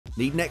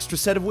Need an extra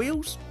set of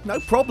wheels?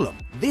 No problem.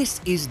 This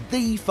is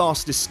the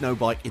fastest snow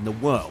bike in the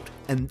world,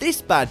 and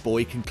this bad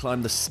boy can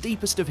climb the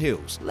steepest of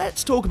hills.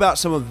 Let's talk about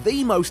some of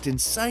the most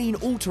insane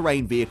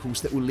all-terrain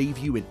vehicles that will leave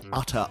you in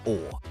utter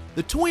awe.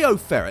 The Toyo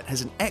Ferret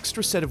has an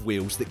extra set of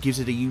wheels that gives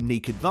it a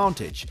unique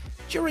advantage.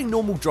 During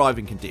normal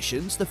driving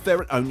conditions, the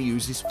Ferret only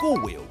uses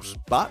 4 wheels,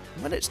 but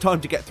when it's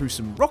time to get through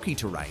some rocky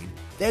terrain,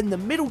 then the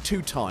middle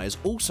 2 tyres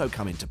also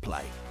come into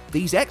play.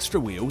 These extra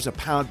wheels are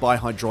powered by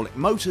hydraulic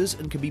motors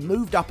and can be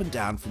moved up and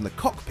down from the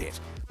cockpit.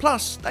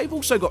 Plus, they've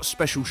also got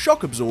special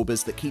shock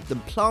absorbers that keep them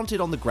planted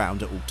on the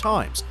ground at all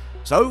times.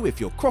 So if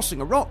you're crossing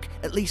a rock,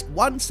 at least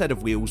one set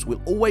of wheels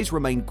will always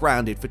remain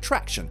grounded for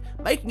traction,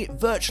 making it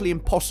virtually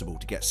impossible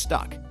to get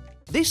stuck.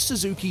 This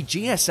Suzuki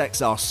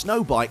GSX-R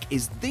snow bike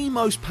is the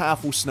most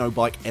powerful snow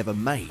bike ever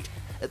made.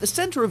 At the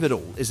centre of it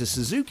all is a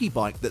Suzuki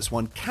bike that's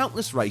won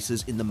countless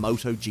races in the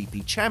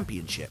MotoGP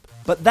Championship.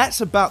 But that's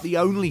about the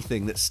only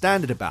thing that's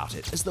standard about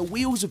it, as the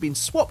wheels have been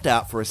swapped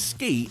out for a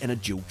ski and a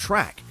dual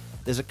track.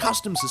 There's a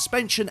custom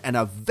suspension and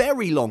a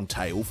very long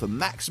tail for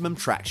maximum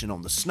traction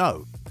on the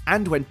snow.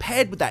 And when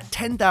paired with that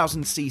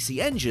 10,000cc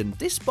engine,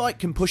 this bike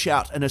can push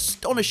out an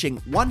astonishing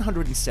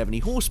 170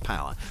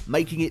 horsepower,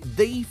 making it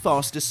the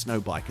fastest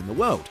snow bike in the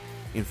world.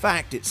 In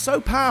fact, it's so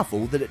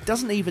powerful that it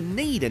doesn't even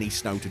need any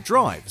snow to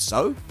drive,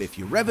 so if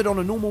you rev it on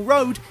a normal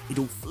road,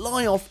 it'll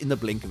fly off in the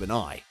blink of an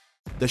eye.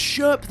 The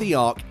Sherp the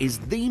Arc is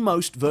the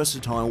most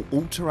versatile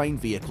all-terrain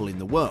vehicle in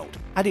the world.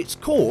 At its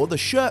core, the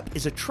Sherp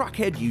is a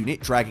truckhead unit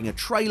dragging a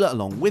trailer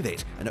along with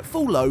it, and at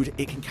full load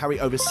it can carry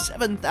over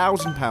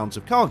 7,000 pounds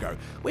of cargo,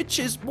 which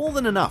is more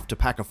than enough to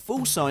pack a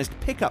full-sized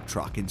pickup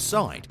truck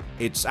inside.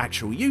 Its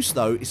actual use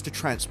though is to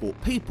transport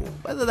people,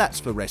 whether that's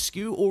for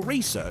rescue or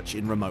research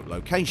in remote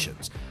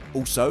locations.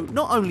 Also,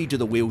 not only do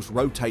the wheels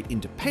rotate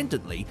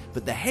independently,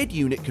 but the head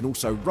unit can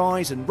also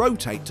rise and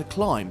rotate to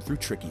climb through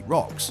tricky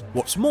rocks.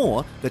 What's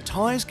more, the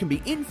tyres can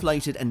be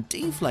inflated and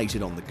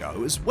deflated on the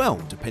go as well,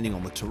 depending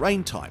on the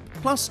terrain type.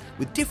 Plus,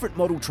 with different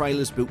model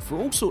trailers built for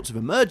all sorts of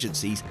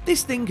emergencies,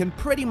 this thing can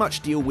pretty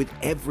much deal with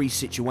every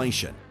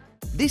situation.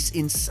 This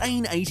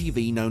insane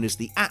ATV known as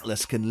the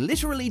Atlas can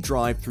literally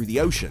drive through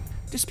the ocean.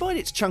 Despite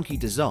its chunky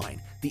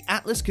design, the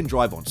Atlas can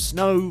drive on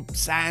snow,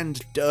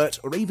 sand, dirt,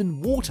 or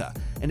even water,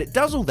 and it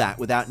does all that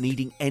without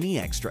needing any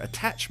extra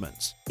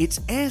attachments. Its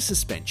air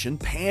suspension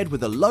paired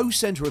with a low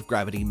centre of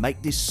gravity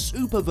make this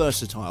super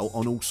versatile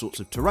on all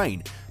sorts of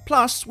terrain.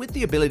 Plus, with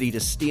the ability to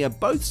steer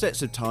both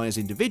sets of tyres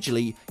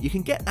individually, you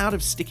can get out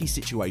of sticky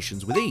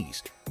situations with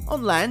ease.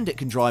 On land, it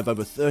can drive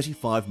over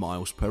 35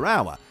 miles per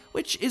hour,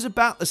 which is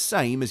about the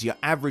same as your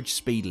average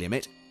speed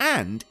limit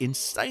and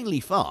insanely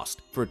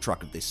fast for a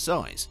truck of this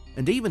size.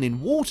 And even in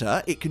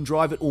water, it can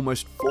drive at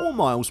almost 4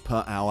 miles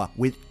per hour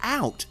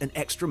without an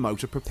extra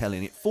motor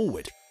propelling it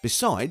forward.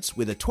 Besides,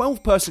 with a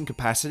 12-person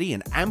capacity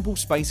and ample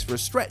space for a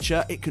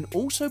stretcher, it can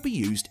also be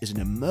used as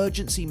an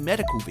emergency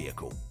medical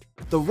vehicle.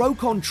 The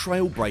Rokon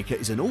Trailbreaker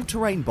is an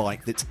all-terrain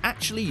bike that's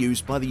actually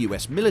used by the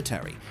US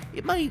military.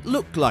 It may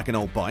look like an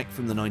old bike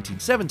from the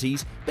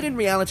 1970s, but in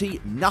reality,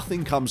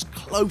 nothing comes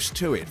close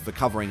to it for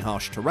covering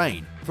harsh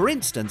terrain. For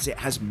instance, it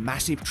has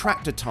massive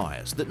tractor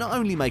tyres that not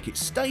only make it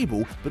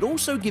stable, but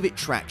also give it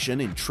traction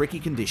in tricky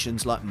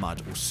conditions like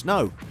mud or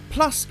snow.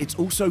 Plus, it's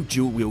also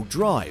dual-wheel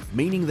drive,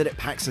 meaning that it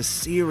packs a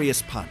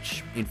serious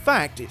punch. In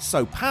fact, it's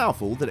so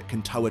powerful that it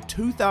can tow a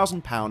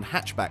 2,000-pound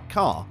hatchback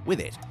car with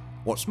it.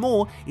 What's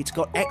more, it's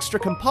got extra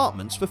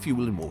compartments for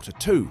fuel and water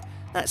too.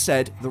 That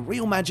said, the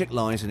real magic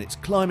lies in its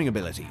climbing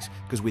abilities,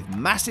 because with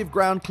massive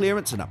ground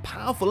clearance and a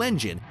powerful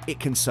engine,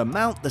 it can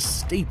surmount the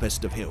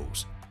steepest of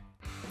hills.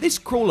 This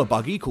crawler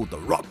buggy, called the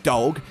Rock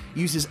Dog,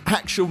 uses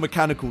actual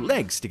mechanical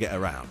legs to get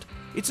around.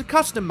 It's a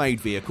custom-made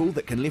vehicle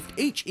that can lift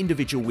each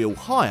individual wheel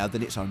higher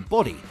than its own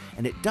body,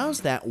 and it does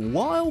that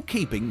while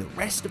keeping the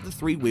rest of the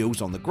 3 wheels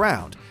on the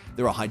ground.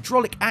 There are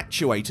hydraulic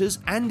actuators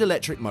and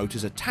electric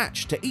motors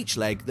attached to each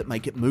leg that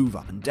make it move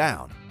up and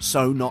down.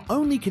 So not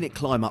only can it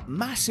climb up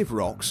massive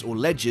rocks or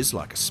ledges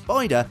like a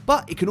spider,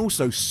 but it can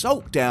also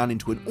sulk down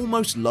into an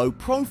almost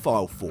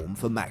low-profile form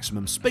for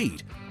maximum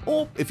speed.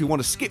 Or if you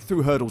want to skip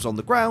through hurdles on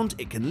the ground,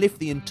 it can lift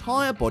the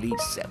entire body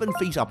 7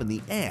 feet up in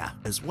the air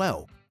as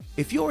well.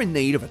 If you're in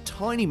need of a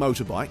tiny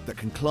motorbike that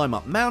can climb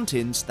up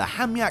mountains, the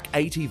Hamyak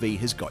ATV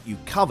has got you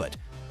covered.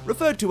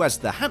 Referred to as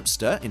the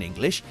hamster in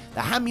English, the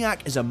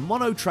Hamyak is a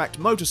mono-tracked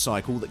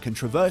motorcycle that can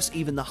traverse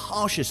even the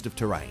harshest of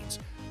terrains.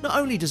 Not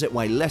only does it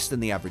weigh less than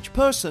the average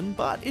person,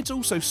 but it's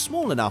also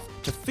small enough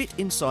to fit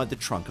inside the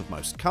trunk of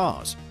most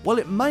cars. While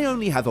it may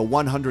only have a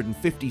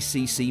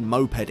 150cc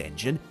moped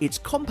engine, its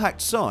compact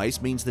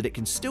size means that it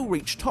can still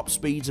reach top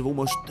speeds of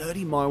almost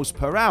 30 miles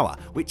per hour,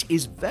 which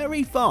is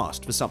very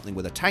fast for something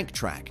with a tank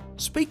track.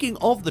 Speaking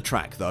of the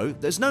track though,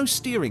 there's no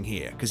steering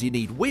here because you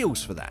need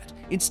wheels for that.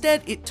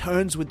 Instead, it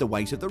turns with the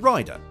weight of the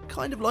rider,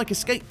 kind of like a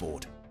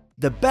skateboard.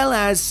 The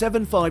Belaz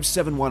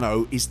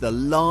 75710 is the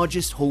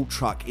largest haul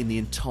truck in the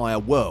entire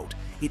world.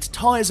 Its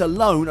tyres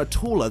alone are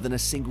taller than a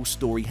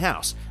single-story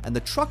house, and the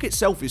truck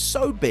itself is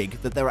so big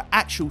that there are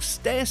actual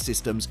stair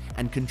systems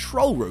and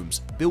control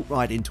rooms built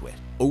right into it.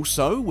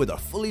 Also, with a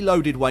fully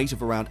loaded weight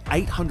of around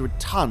 800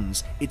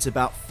 tons, it's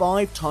about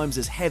 5 times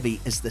as heavy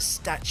as the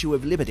Statue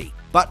of Liberty.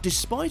 But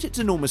despite its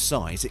enormous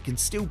size, it can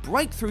still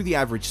break through the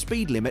average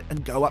speed limit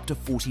and go up to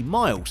 40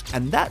 miles,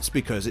 and that's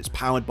because it's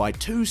powered by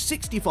two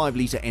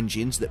 65-litre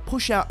engines that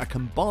push out a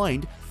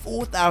combined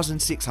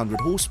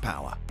 4,600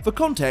 horsepower. For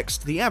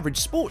context, the average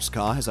sports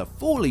car has a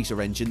 4-litre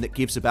engine that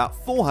gives about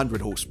 400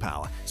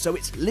 horsepower, so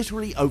it's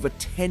literally over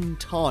 10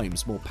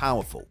 times more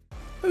powerful.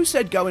 Who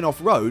said going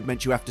off-road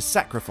meant you have to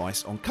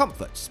sacrifice on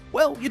comforts?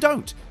 Well, you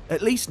don't,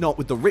 at least not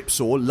with the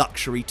Ripsaw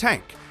luxury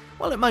tank.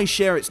 While it may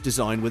share its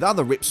design with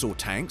other Ripsaw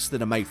tanks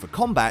that are made for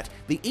combat,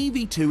 the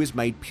EV2 is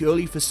made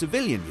purely for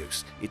civilian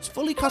use. It's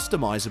fully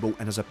customizable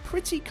and has a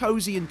pretty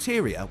cozy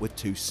interior with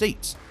 2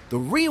 seats. The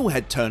real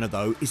head turner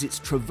though is its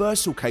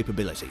traversal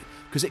capability,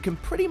 because it can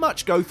pretty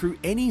much go through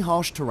any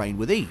harsh terrain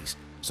with ease.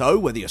 So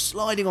whether you're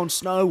sliding on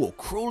snow or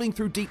crawling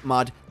through deep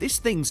mud, this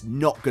thing's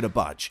not gonna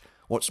budge.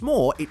 What's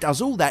more, it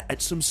does all that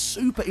at some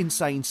super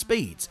insane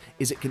speeds,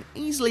 as it can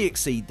easily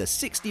exceed the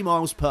 60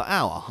 miles per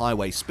hour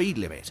highway speed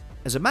limit.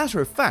 As a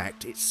matter of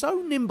fact, it's so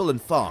nimble and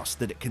fast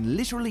that it can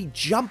literally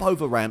jump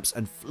over ramps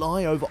and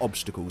fly over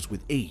obstacles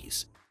with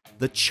ease.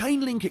 The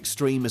Chainlink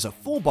Extreme is a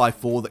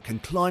 4x4 that can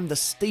climb the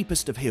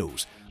steepest of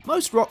hills.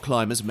 Most rock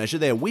climbers measure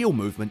their wheel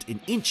movement in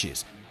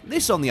inches.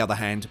 This, on the other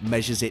hand,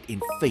 measures it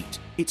in feet.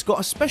 It's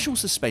got a special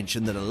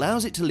suspension that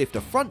allows it to lift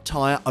a front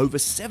tyre over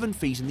 7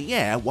 feet in the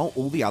air while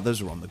all the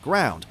others are on the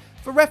ground.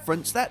 For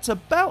reference, that's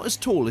about as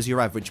tall as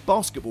your average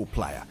basketball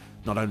player.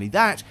 Not only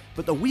that,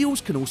 but the wheels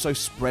can also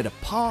spread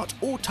apart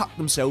or tuck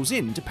themselves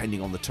in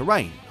depending on the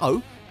terrain.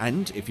 Oh,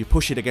 and if you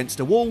push it against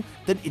a wall,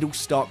 then it'll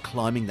start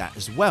climbing that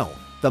as well.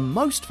 The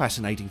most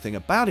fascinating thing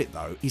about it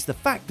though is the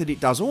fact that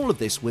it does all of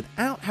this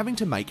without having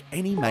to make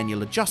any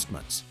manual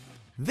adjustments.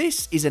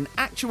 This is an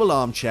actual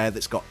armchair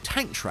that's got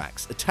tank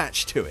tracks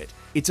attached to it.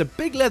 It's a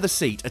big leather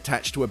seat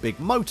attached to a big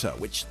motor,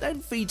 which then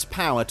feeds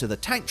power to the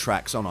tank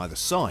tracks on either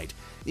side.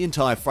 The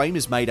entire frame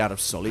is made out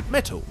of solid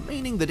metal,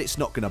 meaning that it's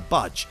not going to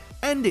budge,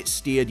 and it's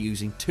steered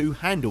using 2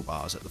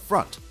 handlebars at the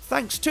front.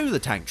 Thanks to the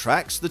tank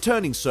tracks, the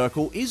turning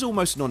circle is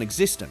almost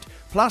non-existent,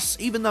 plus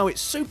even though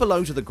it's super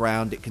low to the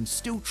ground, it can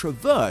still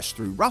traverse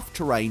through rough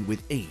terrain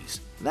with ease.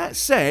 That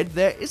said,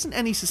 there isn't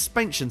any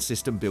suspension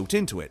system built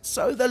into it,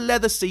 so the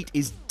leather seat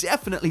is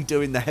definitely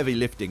doing the heavy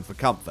lifting for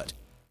comfort.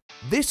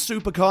 This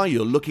supercar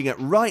you're looking at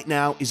right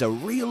now is a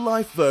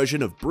real-life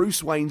version of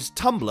Bruce Wayne's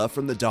Tumbler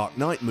from the Dark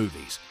Knight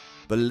movies.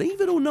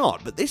 Believe it or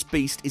not, but this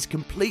beast is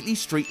completely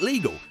street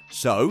legal,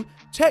 so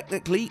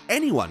technically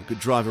anyone could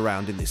drive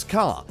around in this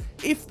car,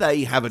 if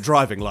they have a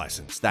driving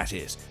license, that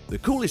is. The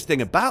coolest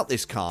thing about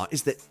this car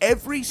is that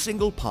every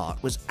single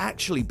part was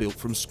actually built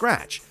from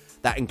scratch.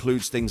 That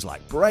includes things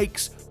like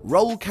brakes,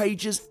 roll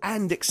cages,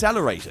 and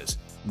accelerators.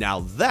 Now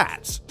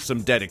that's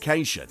some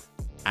dedication.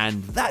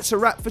 And that's a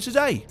wrap for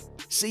today.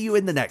 See you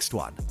in the next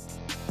one.